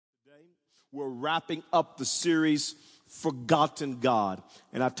We're wrapping up the series, Forgotten God.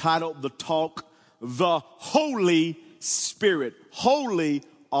 And I titled the talk, The Holy Spirit. Holy,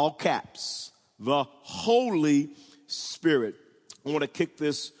 all caps. The Holy Spirit. I want to kick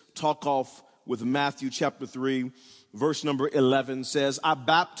this talk off with Matthew chapter 3. Verse number 11 says, I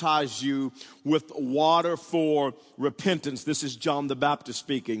baptize you with water for repentance. This is John the Baptist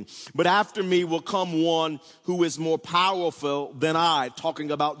speaking. But after me will come one who is more powerful than I,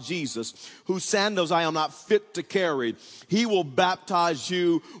 talking about Jesus, whose sandals I am not fit to carry. He will baptize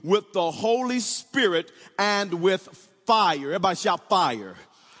you with the Holy Spirit and with fire. Everybody shout fire.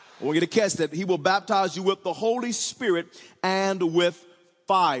 I want you to catch that. He will baptize you with the Holy Spirit and with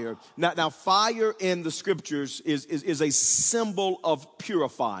fire. Now, fire in the scriptures is a symbol of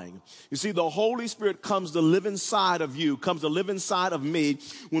purifying. You see, the Holy Spirit comes to live inside of you, comes to live inside of me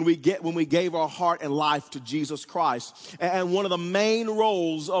when we gave our heart and life to Jesus Christ. And one of the main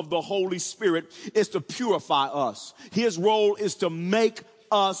roles of the Holy Spirit is to purify us. His role is to make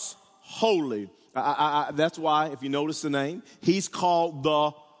us holy. That's why, if you notice the name, he's called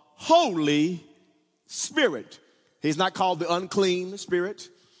the Holy Spirit. He's not called the unclean spirit.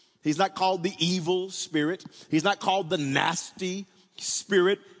 He's not called the evil spirit. He's not called the nasty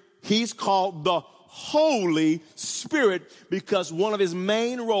spirit. He's called the Holy Spirit because one of his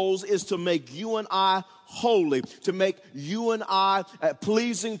main roles is to make you and I holy, to make you and I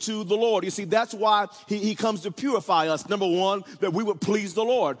pleasing to the Lord. You see, that's why he comes to purify us. Number one, that we would please the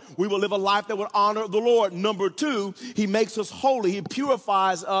Lord. We will live a life that would honor the Lord. Number two, he makes us holy. He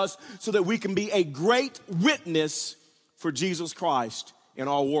purifies us so that we can be a great witness for Jesus Christ in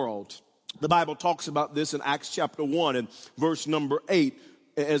our world. The Bible talks about this in Acts chapter 1 and verse number 8.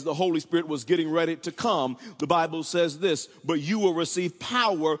 As the Holy Spirit was getting ready to come, the Bible says this, but you will receive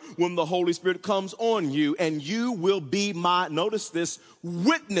power when the Holy Spirit comes on you, and you will be my, notice this,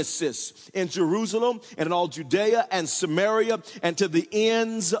 witnesses in Jerusalem and in all Judea and Samaria and to the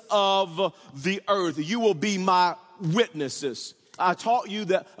ends of the earth. You will be my witnesses. I taught you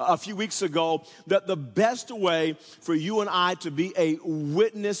that a few weeks ago that the best way for you and I to be a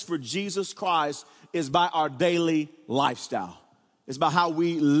witness for Jesus Christ is by our daily lifestyle. It's by how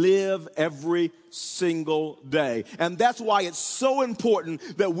we live every single day. And that's why it's so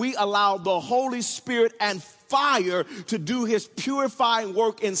important that we allow the Holy Spirit and fire to do his purifying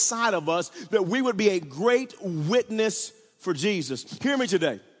work inside of us, that we would be a great witness for Jesus. Hear me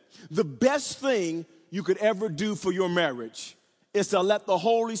today. The best thing you could ever do for your marriage is to let the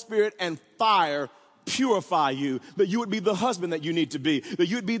Holy Spirit and fire purify you, that you would be the husband that you need to be, that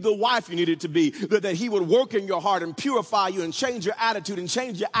you'd be the wife you needed to be, that he would work in your heart and purify you and change your attitude and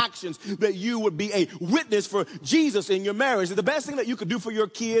change your actions, that you would be a witness for Jesus in your marriage. The best thing that you could do for your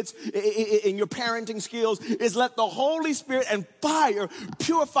kids in your parenting skills is let the Holy Spirit and fire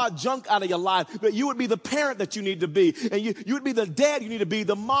purify junk out of your life, that you would be the parent that you need to be, and you would be the dad you need to be,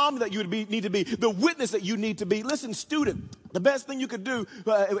 the mom that you need to be, the witness that you need to be. Listen, student, the best thing you could do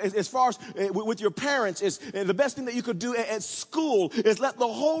as far as with your parents is the best thing that you could do at school is let the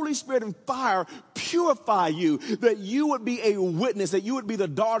Holy Spirit and fire purify you, that you would be a witness, that you would be the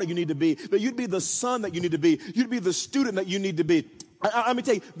daughter you need to be, that you'd be the son that you need to be, you'd be the student that you need to be. Let me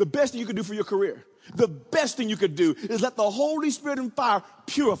tell you, the best thing you could do for your career, the best thing you could do is let the Holy Spirit and fire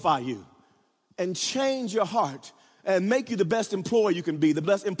purify you and change your heart and make you the best employee you can be, the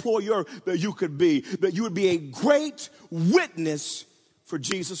best employer that you could be, that you would be a great witness for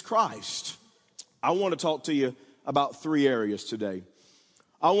Jesus Christ. I want to talk to you about three areas today.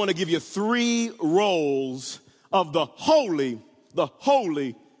 I want to give you three roles of the Holy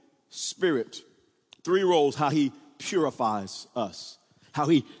Spirit. Three roles, how he purifies us, how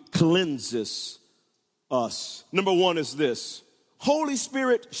he cleanses us. Number one is this: Holy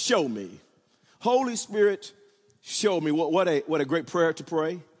Spirit, show me. Holy Spirit, show me. What a great prayer to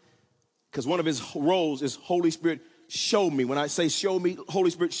pray, because one of his roles is Holy Spirit, show me. When I say show me,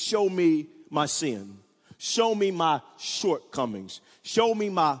 Holy Spirit, show me my sin. Show me my shortcomings. Show me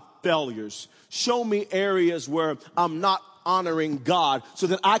my failures. Show me areas where I'm not honoring God, so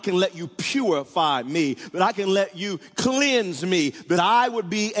that I can let you purify me, that I can let you cleanse me, that I would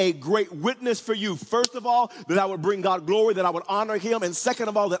be a great witness for you. First of all, that I would bring God glory, that I would honor him. And second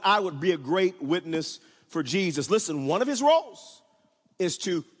of all, that I would be a great witness for Jesus. Listen, one of his roles is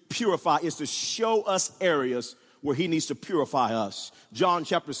to purify, is to show us areas where he needs to purify us. John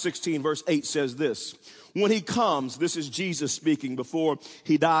chapter 16 verse 8 says this: when he comes, this is Jesus speaking before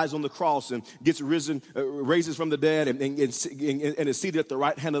he dies on the cross and gets raises from the dead and is seated at the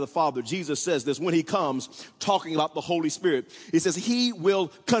right hand of the Father. Jesus says this when he comes, talking about the Holy Spirit. He says he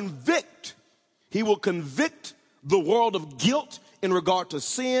will convict the world of guilt in regard to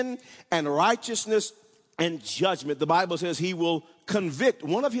sin and righteousness and judgment. The Bible says he will convict.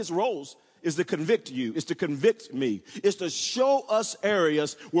 One of his roles is to convict you, is to convict me, is to show us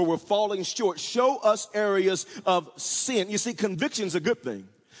areas where we're falling short, show us areas of sin. You see, conviction's a good thing.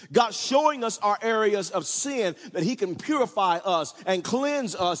 God showing us our areas of sin that he can purify us and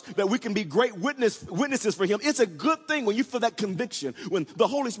cleanse us, that we can be great witnesses for him. It's a good thing when you feel that conviction, when the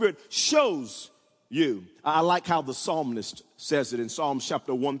Holy Spirit shows you. I like how the psalmist says it in Psalm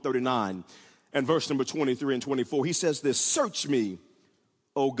chapter 139 and verse number 23 and 24. He says this, "Search me,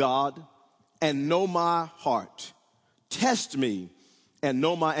 O God, and know my heart. Test me and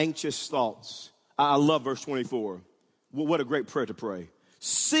know my anxious thoughts." I love verse 24. Well, what a great prayer to pray.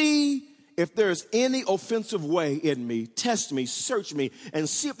 "See if there's any offensive way in me. Test me, search me, and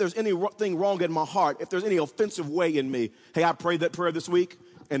see if there's anything wrong in my heart, if there's any offensive way in me." Hey, I prayed that prayer this week,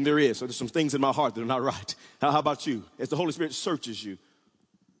 and there is. So there's some things in my heart that are not right. How about you? As the Holy Spirit searches you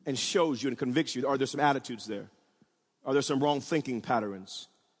and shows you and convicts you, are there some attitudes there? Are there some wrong thinking patterns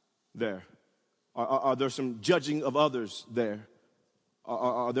there? Are there some judging of others there?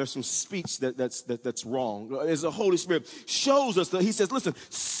 Are there some speech that's wrong? As the Holy Spirit shows us that he says, listen,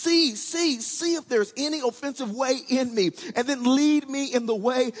 see if there's any offensive way in me, and then lead me in the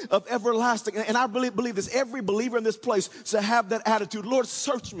way of everlasting. And I really believe this. Every believer in this place should have that attitude. Lord,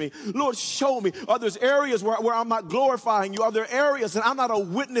 search me. Lord, show me. Are there areas where I'm not glorifying you? Are there areas that I'm not a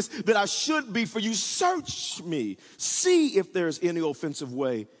witness that I should be for you? Search me. See if there's any offensive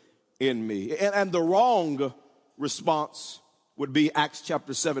way in me. And the wrong response would be Acts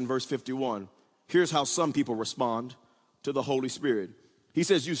chapter 7, verse 51. Here's how some people respond to the Holy Spirit. He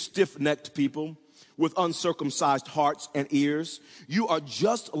says, "You stiff-necked people with uncircumcised hearts and ears, you are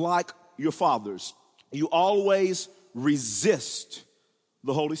just like your fathers. You always resist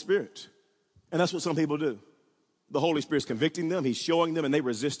the Holy Spirit." And that's what some people do. The Holy Spirit's convicting them, he's showing them, and they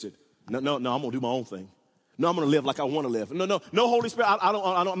resist it. No, I'm going to do my own thing. No, I'm going to live like I want to live. No, Holy Spirit,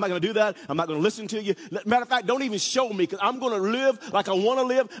 I'm not going to do that. I'm not going to listen to you. Matter of fact, don't even show me, because I'm going to live like I want to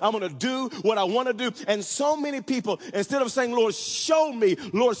live. I'm going to do what I want to do. And so many people, instead of saying, Lord, show me,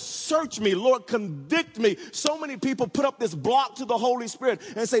 Lord, search me, Lord, convict me, so many people put up this block to the Holy Spirit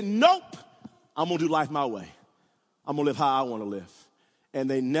and say, nope, I'm going to do life my way. I'm going to live how I want to live. And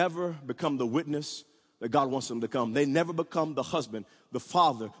they never become the witness that God wants them to become. They never become the husband, the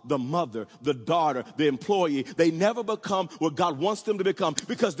father, the mother, the daughter, the employee. They never become what God wants them to become,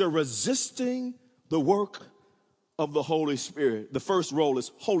 because they're resisting the work of the Holy Spirit. The first role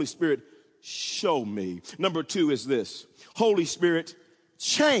is, Holy Spirit, show me. Number 2 is this: Holy Spirit,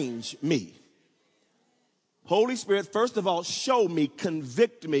 change me. Holy Spirit, first of all, show me,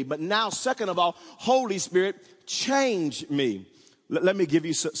 convict me. But now, second of all, Holy Spirit, change me. Let me give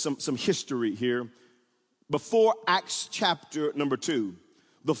you some history here. Before Acts chapter number 2,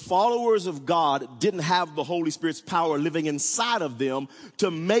 the followers of God didn't have the Holy Spirit's power living inside of them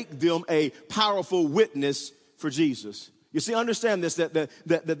to make them a powerful witness for Jesus. You see, understand this,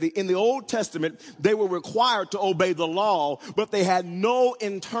 that in the Old Testament, they were required to obey the law, but they had no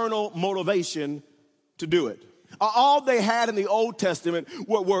internal motivation to do it. All they had in the Old Testament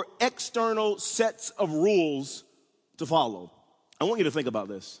were external sets of rules to follow. I want you to think about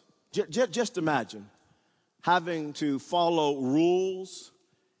this. Just imagine having to follow rules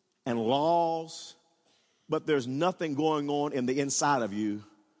and laws, but there's nothing going on in the inside of you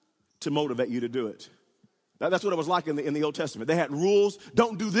to motivate you to do it. That's what it was like in the Old Testament. They had rules.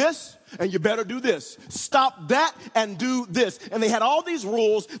 Don't do this, and you better do this. Stop that and do this. And they had all these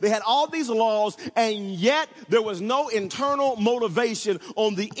rules. They had all these laws, and yet there was no internal motivation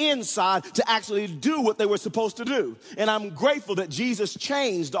on the inside to actually do what they were supposed to do. And I'm grateful that Jesus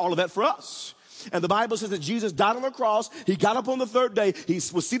changed all of that for us. And the Bible says that Jesus died on the cross. He got up on the third day. He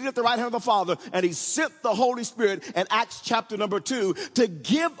was seated at the right hand of the Father, and he sent the Holy Spirit in Acts chapter number 2 to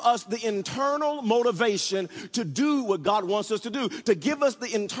give us the internal motivation to do what God wants us to do, to give us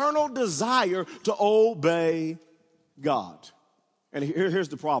the internal desire to obey God. And here's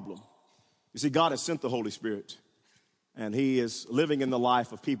the problem. You see, God has sent the Holy Spirit, and he is living in the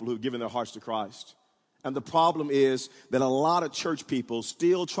life of people who've given their hearts to Christ. And the problem is that a lot of church people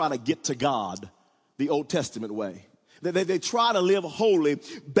still try to get to God the Old Testament way. They try to live holy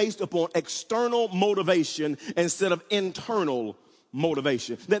based upon external motivation instead of internal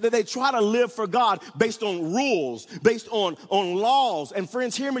motivation. They try to live for God based on rules, based on laws. And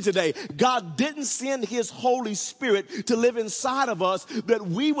friends, hear me today. God didn't send his Holy Spirit to live inside of us that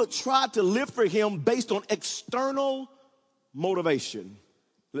we would try to live for him based on external motivation.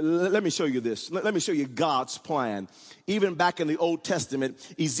 Let me show you this. Let me show you God's plan. Even back in the Old Testament,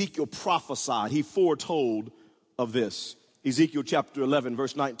 Ezekiel prophesied. He foretold of this. Ezekiel chapter 11,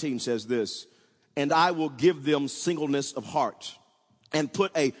 verse 19 says this, and I will give them singleness of heart and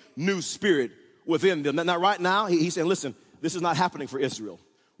put a new spirit within them. Now right now, he's saying, listen, this is not happening for Israel.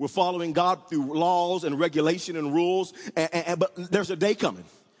 We're following God through laws and regulation and rules, but there's a day coming.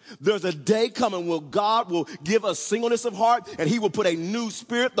 There's a day coming where God will give us singleness of heart and he will put a new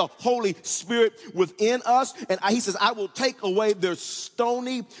spirit, the Holy Spirit within us. And he says, I will take away their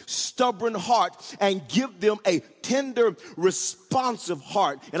stony, stubborn heart and give them a tender, responsive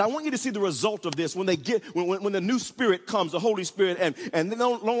heart. And I want you to see the result of this when when the new spirit comes, the Holy Spirit, and they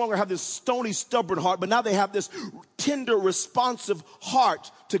no longer have this stony, stubborn heart, but now they have this tender, responsive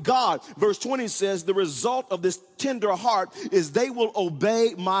heart to God. Verse 20 says, the result of this tender heart is they will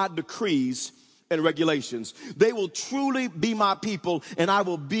obey my decrees and regulations. They will truly be my people and I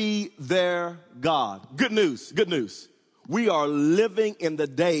will be their God. Good news, good news. We are living in the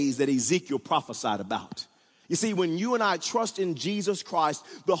days that Ezekiel prophesied about. You see, when you and I trust in Jesus Christ,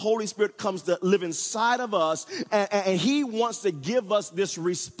 the Holy Spirit comes to live inside of us, and he wants to give us this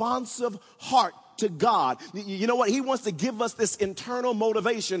responsive heart to God. You know what? He wants to give us this internal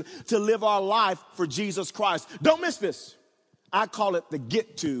motivation to live our life for Jesus Christ. Don't miss this. I call it the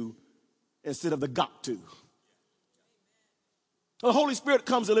get to instead of the got to. The Holy Spirit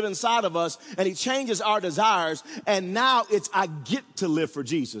comes to live inside of us, and he changes our desires, and now it's I get to live for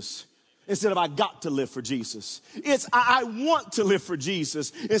Jesus instead of I got to live for Jesus. It's I want to live for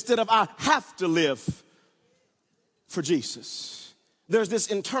Jesus instead of I have to live for Jesus. There's this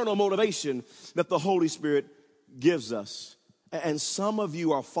internal motivation that the Holy Spirit gives us. And some of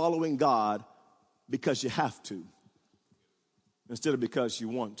you are following God because you have to instead of because you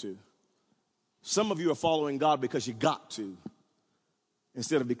want to. Some of you are following God because you got to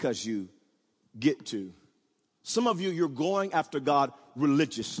instead of because you get to. Some of you, you're going after God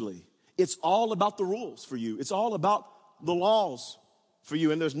religiously. It's all about the rules for you. It's all about the laws for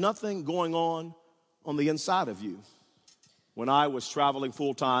you. And there's nothing going on the inside of you. When I was traveling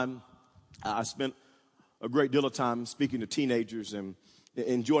full time, I spent a great deal of time speaking to teenagers and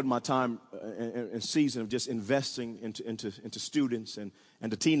enjoyed my time and season of just investing into students and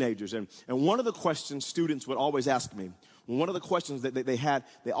to teenagers. And one of the questions students would always ask me, one of the questions that they had,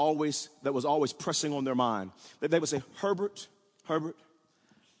 that was always pressing on their mind, that they would say, Herbert,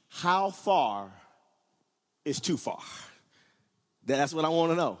 how far is too far? That's what I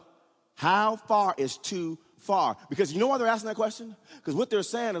want to know. How far is too far? Because you know why they're asking that question? Because what they're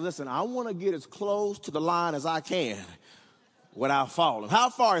saying is, listen, I want to get as close to the line as I can without falling. How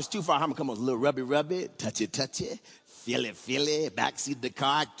far is too far? I'm going to come on, a little rubby, touchy, feel it, backseat the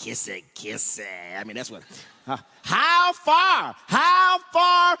car, kiss it. I mean, that's what. How far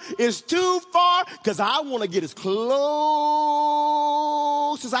is too far? Because I want to get as close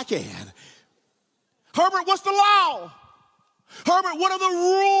as I can. Herbert, what's the law? Herbert, what are the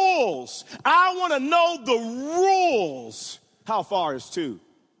rules? I want to know the rules. How far is too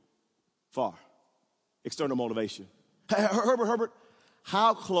far? External motivation. Herbert,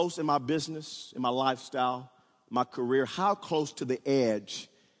 how close in my business, in my lifestyle, my career, how close to the edge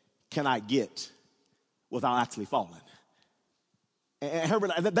can I get without actually falling? And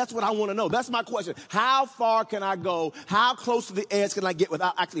Herbert, that's what I want to know. That's my question. How far can I go? How close to the edge can I get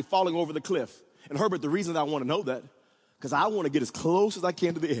without actually falling over the cliff? And Herbert, the reason that I want to know that, because I want to get as close as I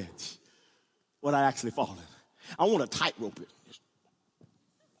can to the edge without actually falling. I want to tightrope it.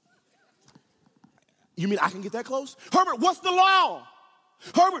 You mean I can get that close? Herbert, what's the law?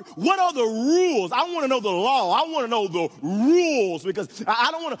 Herbert, what are the rules? I want to know the law. I want to know the rules because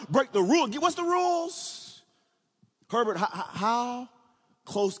I don't want to break the rule. What's the rules? Herbert, how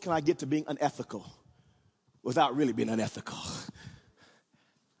close can I get to being unethical without really being unethical?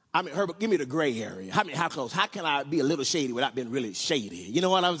 I mean, Herbert, give me the gray area. How close? How can I be a little shady without being really shady? You know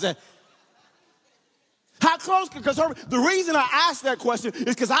what I'm saying? How close? Because Herbert, the reason I ask that question is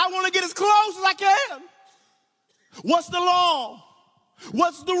because I want to get as close as I can. What's the law?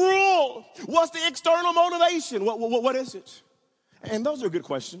 What's the rule? What's the external motivation? What is it? And those are good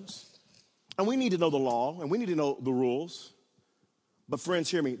questions. And we need to know the law, and we need to know the rules. But friends,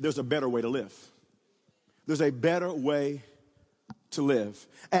 hear me. There's a better way to live. There's a better way to live.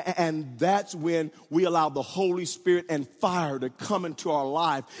 And that's when we allow the Holy Spirit and fire to come into our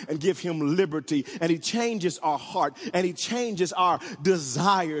life and give him liberty. And he changes our heart and he changes our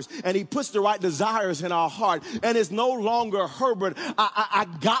desires and he puts the right desires in our heart. And it's no longer, Herbert, I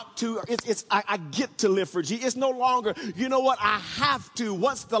get to live for Jesus. It's no longer, you know what, I have to.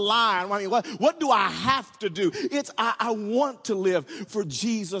 What's the line? I mean, what do I have to do? It's I want to live for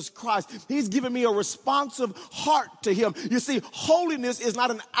Jesus Christ. He's given me a responsive heart to him. You see, Holy holiness is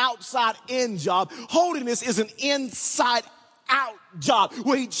not an outside in job. Holiness is an inside out job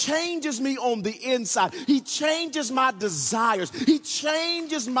where he changes me on the inside. He changes my desires. He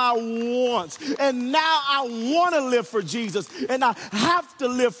changes my wants. And now I want to live for Jesus, and I have to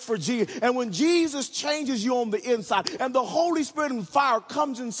live for Jesus. And when Jesus changes you on the inside and the Holy Spirit and fire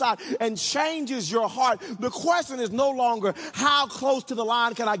comes inside and changes your heart, the question is no longer how close to the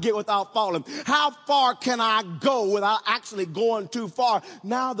line can I get without falling? How far can I go without actually going too far?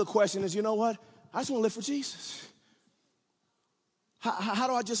 Now the question is, you know what? I just want to live for Jesus. How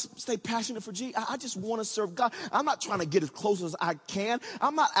do I just stay passionate for Jesus? I just want to serve God. I'm not trying to get as close as I can.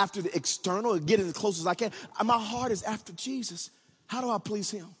 I'm not after the external, getting as close as I can. My heart is after Jesus. How do I please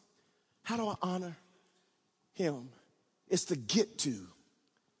him? How do I honor him? It's the get to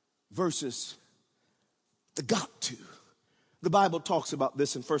versus the got to. The Bible talks about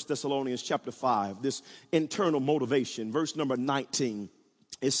this in 1 Thessalonians chapter 5, this internal motivation. Verse number 19,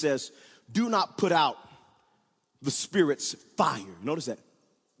 it says, do not put out the Spirit's fire. Notice that.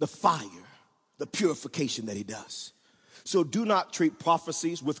 The fire, the purification that he does. So do not treat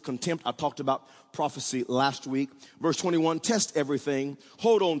prophecies with contempt. I talked about prophecy last week. Verse 21, test everything.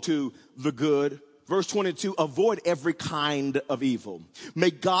 Hold on to the good. Verse 22, avoid every kind of evil. May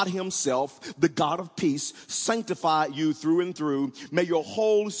God himself, the God of peace, sanctify you through and through. May your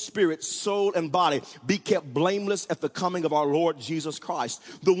whole spirit, soul, and body be kept blameless at the coming of our Lord Jesus Christ.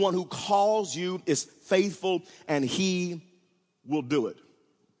 The one who calls you is faithful, and he will do it.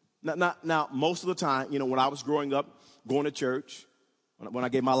 Now, most of the time, when I was growing up, going to church, when I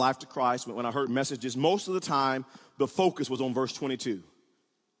gave my life to Christ, when I heard messages, most of the time, the focus was on verse 22.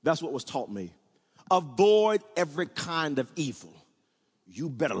 That's what was taught me. Avoid every kind of evil. You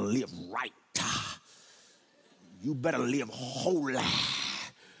better live right. You better live holy.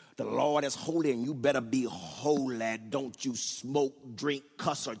 The Lord is holy, and you better be holy. Don't you smoke, drink,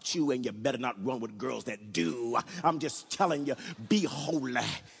 cuss, or chew, and you better not run with girls that do. I'm just telling you, be holy.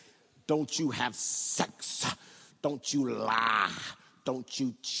 Don't you have sex. Don't you lie. Don't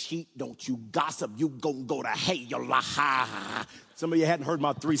you cheat. Don't you gossip. You gonna go to hell. Some of you hadn't heard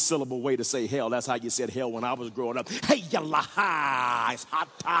my 3-syllable way to say hell. That's how you said hell when I was growing up. Hey, it's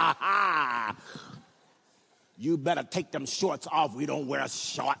hot. You better take them shorts off. We don't wear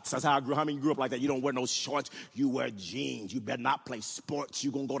shorts. That's how I grew. How many grew up like that? You don't wear no shorts. You wear jeans. You better not play sports. You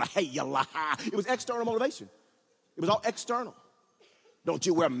gonna go to It was external motivation. It was all external. Don't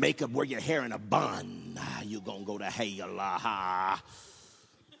you wear makeup, wear your hair in a bun. You gonna go to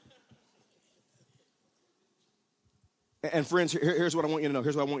And friends, here's what I want you to know.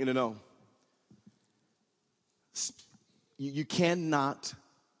 Here's what I want you to know. You cannot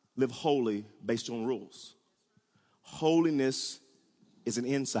live holy based on rules. Holiness is an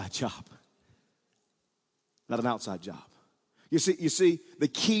inside job, not an outside job. You see, the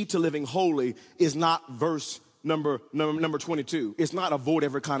key to living holy is not verse number 22. It's not avoid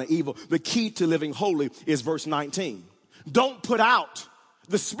every kind of evil. The key to living holy is verse 19. Don't put out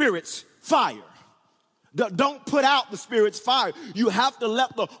the Spirit's fire. Don't put out the Spirit's fire. You have to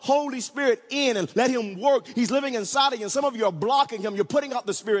let the Holy Spirit in and let him work. He's living inside of you, and some of you are blocking him. You're putting out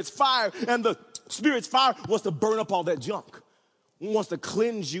the Spirit's fire, and the Spirit's fire wants to burn up all that junk. Wants to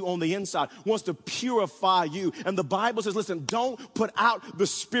cleanse you on the inside, wants to purify you. And the Bible says, listen, don't put out the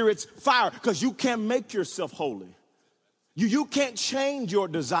Spirit's fire, because you can't make yourself holy. You can't change your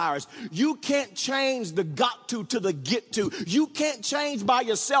desires. You can't change the got to the get to. You can't change by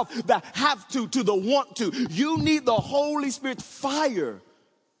yourself the have to the want to. You need the Holy Spirit's fire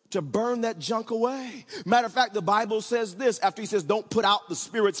to burn that junk away. Matter of fact, the Bible says this, after he says, don't put out the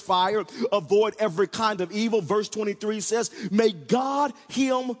Spirit's fire, avoid every kind of evil. Verse 23 says, may God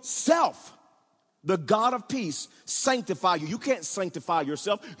himself, the God of peace, sanctify you. You can't sanctify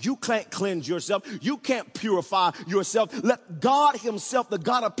yourself. You can't cleanse yourself. You can't purify yourself. Let God himself, the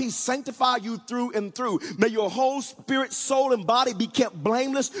God of peace, sanctify you through and through. May your whole spirit, soul, and body be kept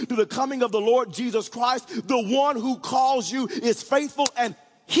blameless through the coming of the Lord Jesus Christ. The one who calls you is faithful, and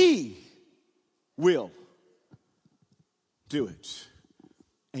he will do it.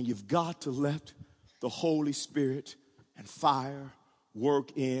 And you've got to let the Holy Spirit and fire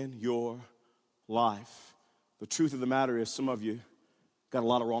work in your life. The truth of the matter is, some of you got a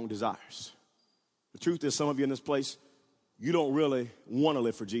lot of wrong desires. The truth is, some of you in this place, you don't really want to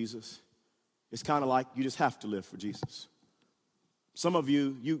live for Jesus. It's kind of like you just have to live for Jesus. Some of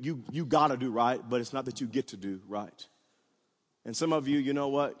you got to do right, but it's not that you get to do right. And some of you, you know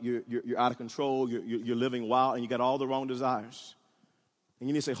what? You're out of control. You're living wild, and you got all the wrong desires. And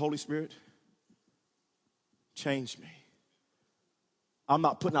you need to say, Holy Spirit, change me. I'm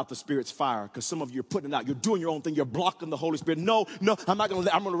not putting out the Spirit's fire, because some of you are putting it out. You're doing your own thing. You're blocking the Holy Spirit. No, I'm going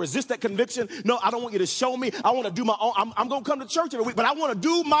to resist that conviction. No, I don't want you to show me. I want to do my own. I'm going to come to church every week, but I want to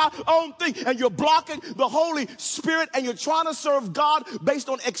do my own thing. And you're blocking the Holy Spirit, and you're trying to serve God based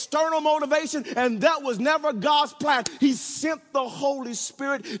on external motivation, and that was never God's plan. He sent the Holy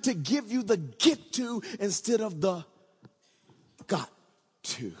Spirit to give you the get to instead of the got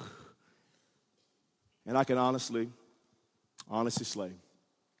to. And I can honestly say,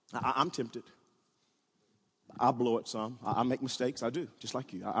 I'm tempted. I blow it some. I make mistakes. I do, just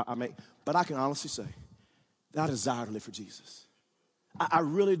like you. But I can honestly say that I desire to live for Jesus. I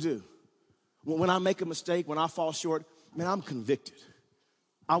really do. When I make a mistake, when I fall short, man, I'm convicted.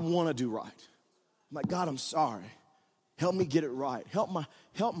 I want to do right. I'm like, God, I'm sorry. Help me get it right. Help my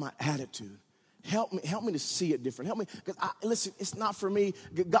attitude. Help me to see it different. Help me, because listen, it's not for me.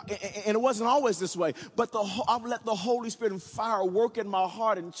 God, and it wasn't always this way. But I've let the Holy Spirit and fire work in my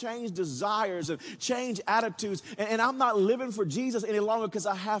heart and change desires and change attitudes. And I'm not living for Jesus any longer because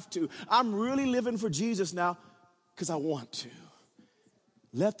I have to. I'm really living for Jesus now because I want to.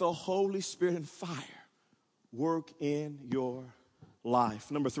 Let the Holy Spirit and fire work in your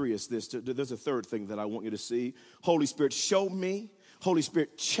life. Number 3 is this. There's a third thing that I want you to see. Holy Spirit, show me. Holy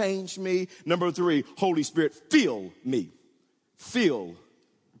Spirit, change me. Number 3, Holy Spirit, fill me. Fill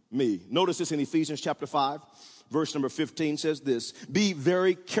me. Notice this in Ephesians chapter 5, verse number 15 says this. Be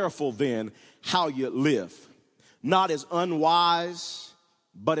very careful then how you live, not as unwise,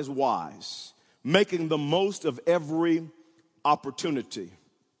 but as wise, making the most of every opportunity.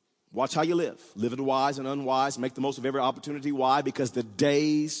 Watch how you live. Live it wise and unwise. Make the most of every opportunity. Why? Because the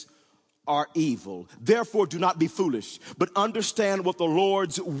days are evil. Therefore, do not be foolish, but understand what the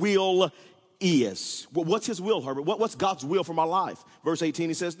Lord's will is. Well, what's his will, Herbert? What's God's will for my life? Verse 18,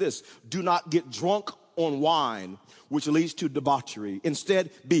 he says this. Do not get drunk on wine, which leads to debauchery. Instead,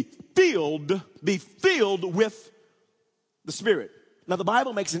 be filled with the Spirit. Now, the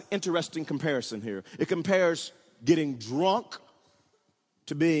Bible makes an interesting comparison here. It compares getting drunk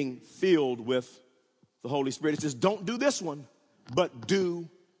to being filled with the Holy Spirit. It says, don't do this one, but do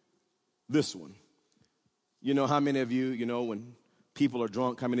this one. You know, how many of you, when people are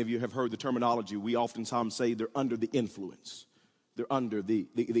drunk, how many of you have heard the terminology? We oftentimes say they're under the influence. They're under the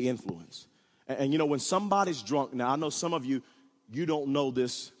influence. And when somebody's drunk, now I know some of you, you don't know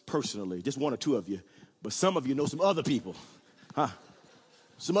this personally, just one or two of you, but some of you know some other people.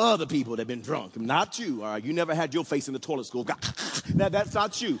 Some other people that have been drunk. Not you, all right? You never had your face in the toilet school. That's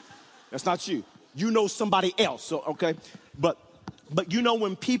not you. That's not you. You know somebody else, so okay? But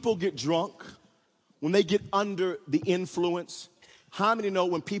when people get drunk, when they get under the influence, how many know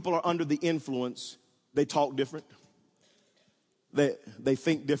when people are under the influence, they talk different? They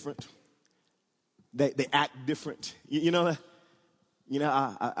think different. They act different. I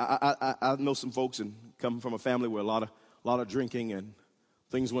know some folks and come from a family where a lot of drinking and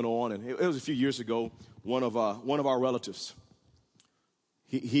things went on. And it was a few years ago, one of our relatives,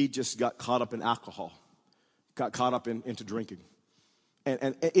 he just got caught up in alcohol, got caught up into drinking.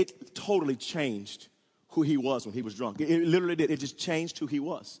 And it totally changed who he was when he was drunk. It literally did. It just changed who he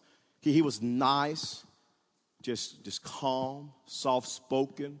was. He was nice, just calm,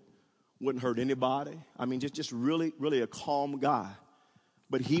 soft-spoken, wouldn't hurt anybody. I mean, just really, really a calm guy.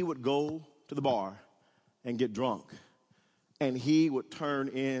 But he would go to the bar and get drunk, and he would turn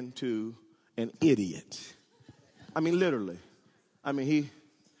into an idiot. I mean, literally. I mean,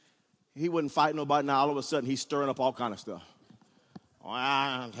 he wouldn't fight nobody. Now, all of a sudden, he's stirring up all kind of stuff. Well,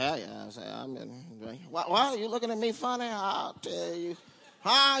 I'll tell you. Why are you looking at me funny? I'll tell you.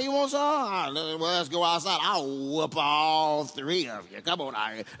 You want some? Well, let's go outside. I'll whoop all 3 of you. Come on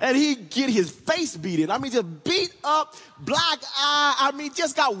out here. And he'd get his face beat in. I mean, just beat up, black eye. I mean,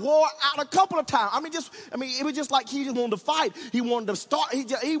 just got wore out a couple of times. It was just like he just wanted to fight. He wanted to start.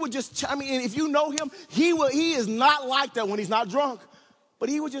 He would just, if you know him, he is not like that when he's not drunk. But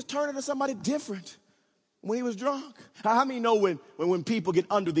he would just turn into somebody different when he was drunk. How many know when people get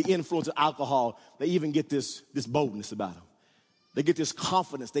under the influence of alcohol, they even get this boldness about them? They get this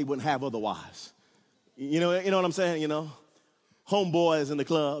confidence they wouldn't have otherwise. You know what I'm saying? Homeboy is in the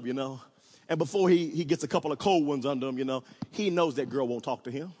club, and before he gets a couple of cold ones under him, he knows that girl won't talk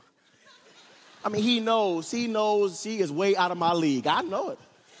to him. I mean, he knows she is way out of my league. I know it.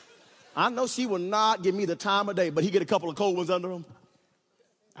 I know she will not give me the time of day, but he get a couple of cold ones under him.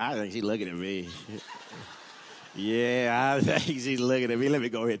 I think she's looking at me. Yeah, I think she's looking at me. Let me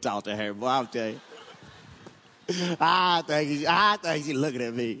go ahead and talk to her. Boy, I'll tell you. I think she's looking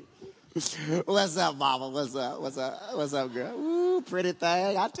at me. What's up, mama? What's up, girl? Ooh, pretty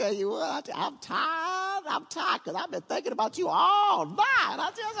thing. I tell you what, I'm tired I'm tired because I've been thinking about you all night.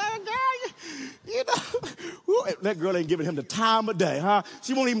 I just said, girl, you know, that girl ain't giving him the time of day, huh?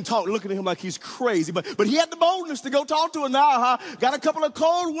 She won't even talk, looking at him like he's crazy. But he had the boldness to go talk to her now, huh? Got a couple of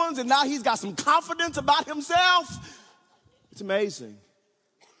cold ones, and now he's got some confidence about himself. It's amazing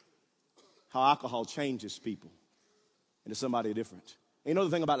how alcohol changes people into somebody different. And you know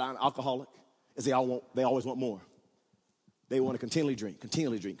the thing about an alcoholic is they always want more. They want to continually drink.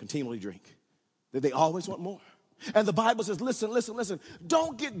 They always want more. And the Bible says, listen.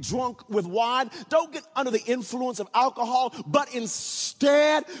 Don't get drunk with wine. Don't get under the influence of alcohol, but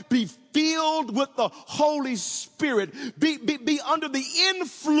instead be filled with the Holy Spirit. Be under the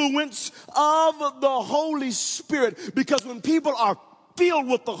influence of the Holy Spirit. Because when people are filled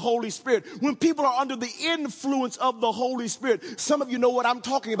with the Holy Spirit, when people are under the influence of the Holy Spirit, some of you know what I'm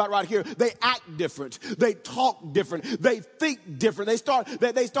talking about right here. They act different. They talk different. They think different. They start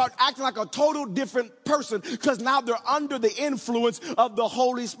acting like a total different person because now they're under the influence of the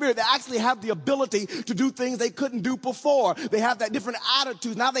Holy Spirit. They actually have the ability to do things they couldn't do before. They have that different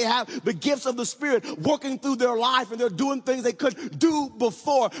attitude. Now they have the gifts of the Spirit working through their life, and they're doing things they couldn't do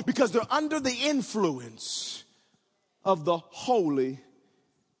before because they're under the influence of the Holy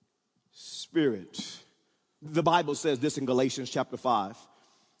Spirit. The Bible says this in Galatians chapter 5,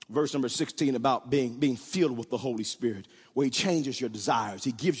 verse number 16, about being filled with the Holy Spirit, where he changes your desires.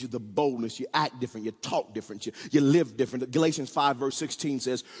 He gives you the boldness. You act different. You talk different. You live different. Galatians 5, verse 16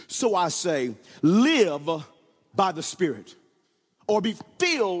 says, so I say, live by the Spirit, or be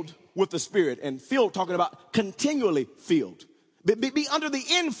filled with the Spirit. And filled, talking about continually filled. Be under the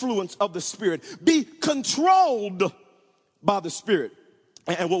influence of the Spirit. Be controlled by the Spirit.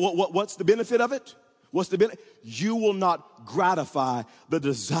 And what's the benefit of it? What's the benefit? You will not gratify the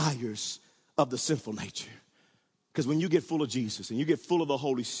desires of the sinful nature. Because when you get full of Jesus and you get full of the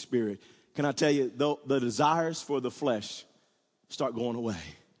Holy Spirit, can I tell you, the desires for the flesh start going away.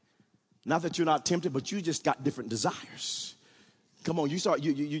 Not that you're not tempted, but you just got different desires. Come on,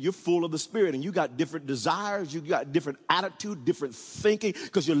 you're full of the Spirit, and you got different desires, you got different attitude, different thinking,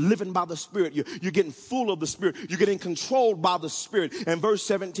 because you're living by the Spirit. You're getting full of the Spirit. You're getting controlled by the Spirit. And verse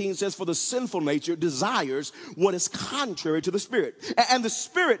 17 says, for the sinful nature desires what is contrary to the Spirit. And the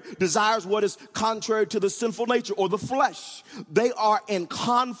Spirit desires what is contrary to the sinful nature, or the flesh. They are in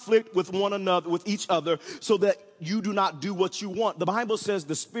conflict with one another, with each other, so that you do not do what you want. The Bible says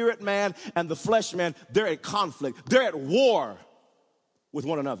the spirit man and the flesh man, they're at conflict. They're at war with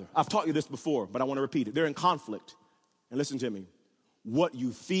one another. I've taught you this before, but I want to repeat it. They're in conflict. And listen to me. What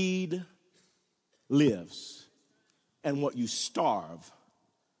you feed lives, and what you starve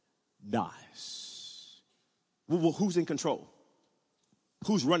dies. Well, who's in control?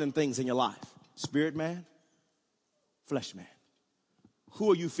 Who's running things in your life? Spirit man? Flesh man? Who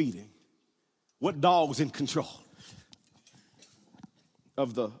are you feeding? What dog's in control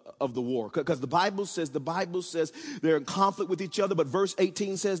of the war? Because the Bible says they're in conflict with each other. But verse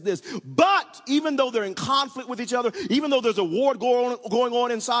 18 says this: but even though they're in conflict with each other, even though there's a war going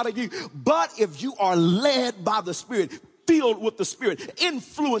on inside of you, but if you are led by the Spirit, filled with the Spirit,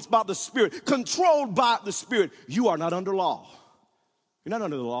 influenced by the Spirit, controlled by the Spirit, you are not under law. You're not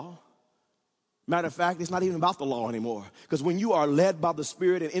under the law. Matter of fact, it's not even about the law anymore. Because when you are led by the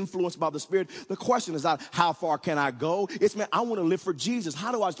Spirit and influenced by the Spirit, the question is not how far can I go? It's, man, I want to live for Jesus.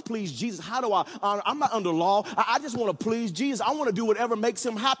 How do I please Jesus? How do I honor? I'm not under law. I just want to please Jesus. I want to do whatever makes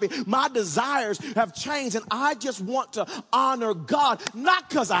him happy. My desires have changed, and I just want to honor God. Not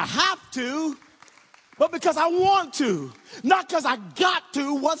because I have to, but because I want to. Not because I got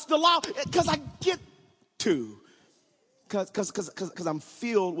to. What's the law? Because I get to. Because I'm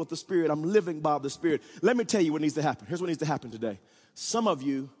filled with the Spirit. I'm living by the Spirit. Let me tell you what needs to happen. Here's what needs to happen today. Some of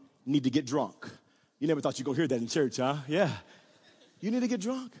you need to get drunk. You never thought you'd go hear that in church, huh? Yeah. You need to get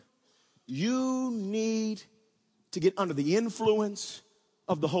drunk. You need to get under the influence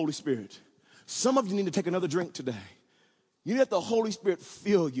of the Holy Spirit. Some of you need to take another drink today. You need to let the Holy Spirit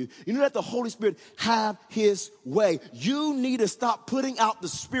fill you. You need to let the Holy Spirit have his way. You need to stop putting out the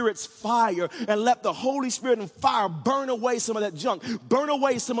Spirit's fire and let the Holy Spirit and fire burn away some of that junk. Burn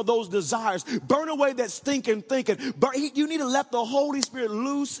away some of those desires. Burn away that stinking thinking. You need to let the Holy Spirit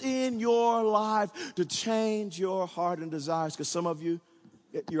loose in your life to change your heart and desires. Because some of you,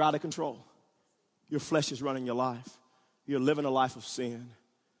 you're out of control. Your flesh is running your life. You're living a life of sin.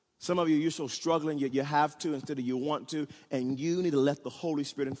 Some of you, you're so struggling, you have to instead of you want to, and you need to let the Holy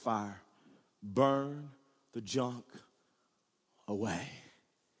Spirit and fire burn the junk away.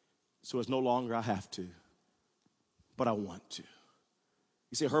 So it's no longer I have to, but I want to.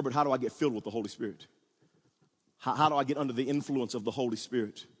 You say, Herbert, how do I get filled with the Holy Spirit? How do I get under the influence of the Holy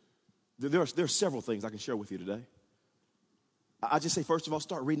Spirit? There are several things I can share with you today. I just say, first of all,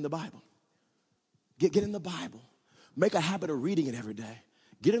 start reading the Bible. Get in the Bible. Make a habit of reading it every day.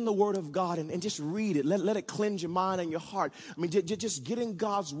 Get in the Word of God and just read it. Let it cleanse your mind and your heart. I mean, just get in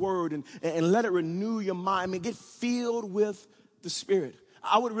God's Word and let it renew your mind. I mean, get filled with the Spirit.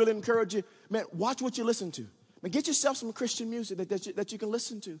 I would really encourage you, man, watch what you listen to. Man, get yourself some Christian music that you can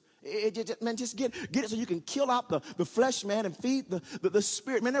listen to. Man, just get it so you can kill out the flesh, man, and feed the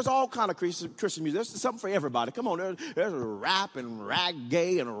spirit. Man, there's all kind of Christian music. There's something for everybody. Come on, there's rap and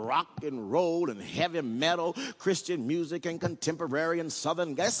reggae and rock and roll and heavy metal, Christian music and contemporary and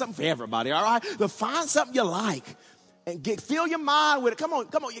southern. There's something for everybody, all right? But find something you like. And fill your mind with it. Come on.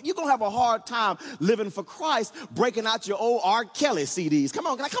 You're going to have a hard time living for Christ, breaking out your old R. Kelly CDs. Come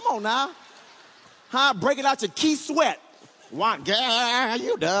on now. Huh? Breaking out your Keith Sweat. One girl,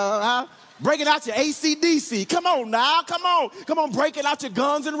 you know. Breaking out your AC/DC. Come on now. Come on. Breaking out your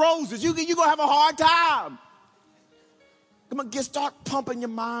Guns N' Roses. You're going to have a hard time. Come on. Start pumping your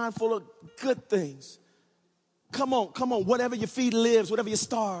mind full of good things. Come on. Whatever your feed lives, whatever you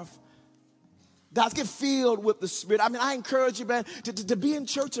starve. Guys, get filled with the Spirit. I mean, I encourage you, man, to be in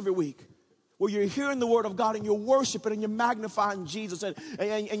church every week where you're hearing the Word of God and you're worshiping and you're magnifying Jesus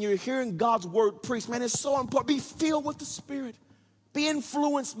and you're hearing God's Word preached. Man, it's so important. Be filled with the Spirit. Be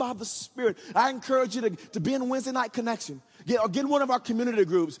influenced by the Spirit. I encourage you to be in Wednesday Night Connection. Get in one of our community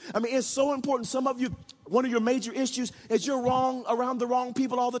groups. I mean, it's so important. Some of you, one of your major issues is you're wrong around the wrong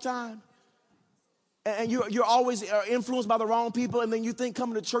people all the time. And you're always influenced by the wrong people, and then you think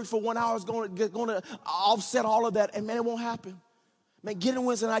coming to church for 1 hour is going to offset all of that, and man, it won't happen. Man, get in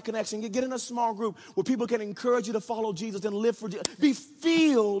Wednesday Night Connection. Get in a small group where people can encourage you to follow Jesus and live for Jesus. Be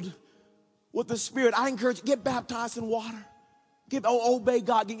filled with the Spirit. I encourage you, get baptized in water. Obey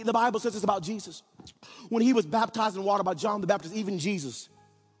God. The Bible says it's about Jesus. When he was baptized in water by John the Baptist, even Jesus,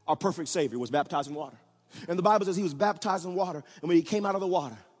 our perfect Savior, was baptized in water. And the Bible says he was baptized in water, and when he came out of the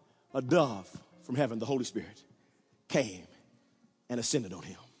water, a dove from heaven, the Holy Spirit, came and ascended on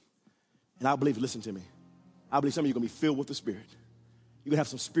him. And I believe, listen to me, I believe some of you are going to be filled with the Spirit. You're going to have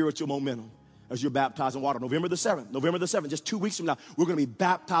some spiritual momentum as you're baptized in water. November the 7th, just 2 weeks from now, we're going to be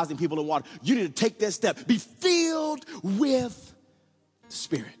baptizing people in water. You need to take that step. Be filled with the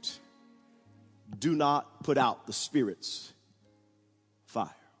Spirit. Do not put out the Spirit's fire.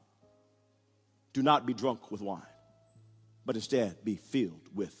 Do not be drunk with wine, but instead be filled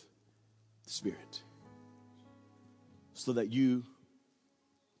with the Spirit so that you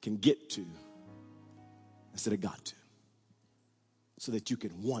can get to instead of got to, so that you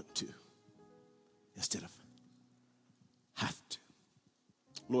can want to instead of have to.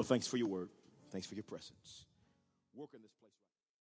 Lord, thanks for your word. Thanks for your presence. Work in this place.